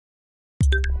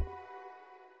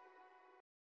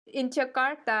in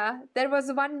Jakarta, there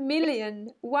was 1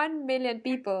 million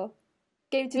people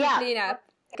came to the Yeah. cleanup.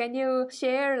 Can you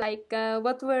share like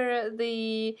what were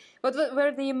the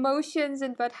emotions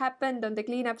and what happened on the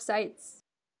cleanup sites?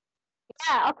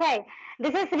 Yeah, okay.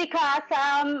 This is because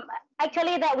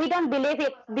actually that we don't believe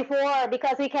it before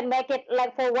because we can make it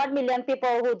like for 1 million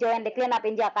people who join the cleanup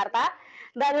in Jakarta.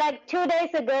 But like 2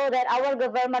 days ago, that our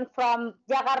government from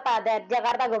Jakarta, that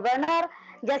Jakarta governor,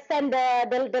 just sent the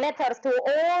letters to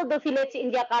all the village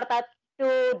in Jakarta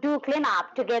to do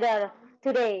cleanup together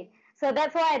today. So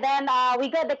that's why then we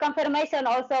got the confirmation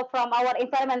also from our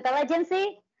environmental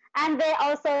agency, and they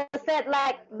also said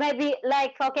like maybe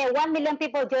like okay 1 million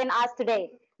people join us today,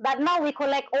 but now we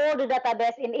collect all the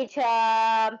database in each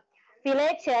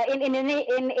village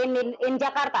in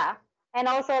Jakarta, and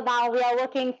also now we are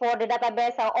working for the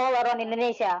database all around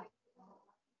Indonesia.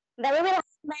 Then we will have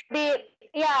maybe,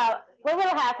 yeah, we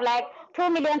will have like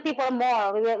 2 million people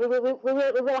more. We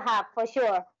will have for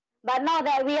sure. But now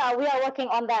that we are working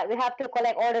on that, we have to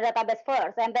collect all the database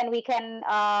first, and then we can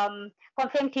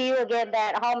confirm to you again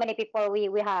that how many people we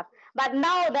have. But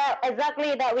now that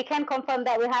exactly that we can confirm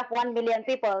that we have 1 million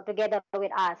people together with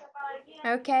us.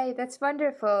 Okay, that's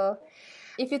wonderful.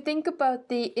 If you think about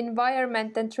the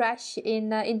environment and trash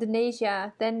in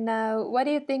Indonesia, then what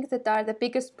do you think that are the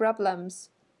biggest problems?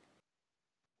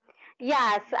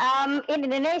 Yes, in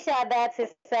Indonesia, that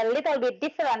is a little bit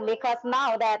different because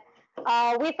now that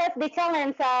we face the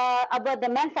challenge about the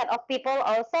mindset of people.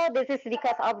 Also, this is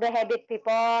because of the habit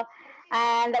people,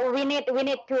 and we need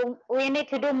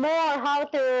to do more how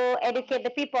to educate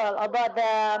the people about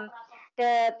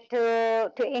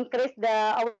to increase the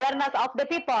awareness of the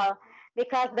people,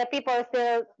 because the people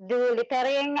still do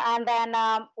littering, and then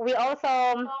we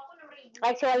also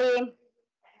actually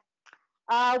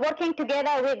working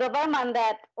together with government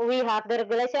that we have the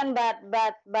regulation, but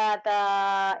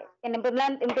in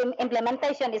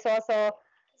implementation is also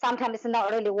sometimes it's not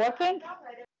really working.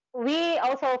 We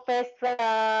also face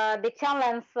the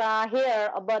challenge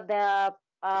here about the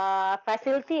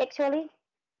facility actually.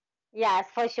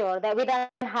 Yes, for sure that we don't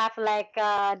have like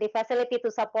the facility to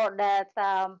support that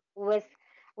with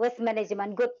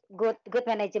management, good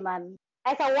management.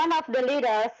 As a one of the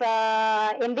leaders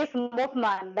in this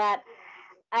movement, that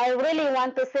I really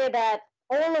want to say that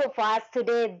all of us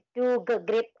today do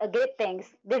great things.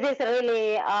 This is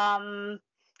really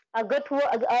a good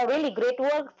work, a really great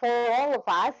work for all of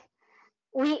us.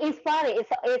 We inspire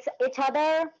each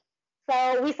other,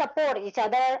 so we support each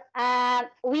other, and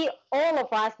we all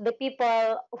of us, the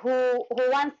people who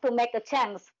wants to make a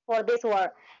chance for this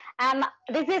world. And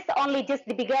this is only just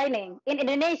the beginning in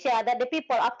Indonesia, that the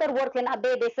people after working a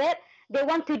day, they said they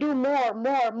want to do more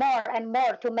and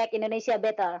more to make Indonesia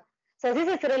better. So this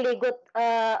is really good,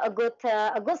 a good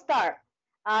start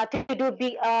to do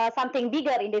something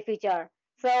bigger in the future.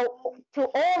 So to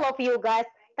all of you guys,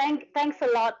 thanks a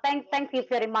lot. Thank you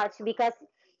very much, because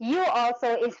you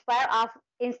also inspire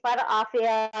us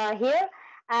here,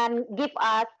 and give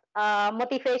us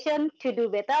motivation to do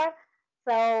better.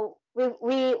 So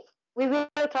we will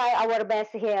try our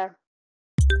best here.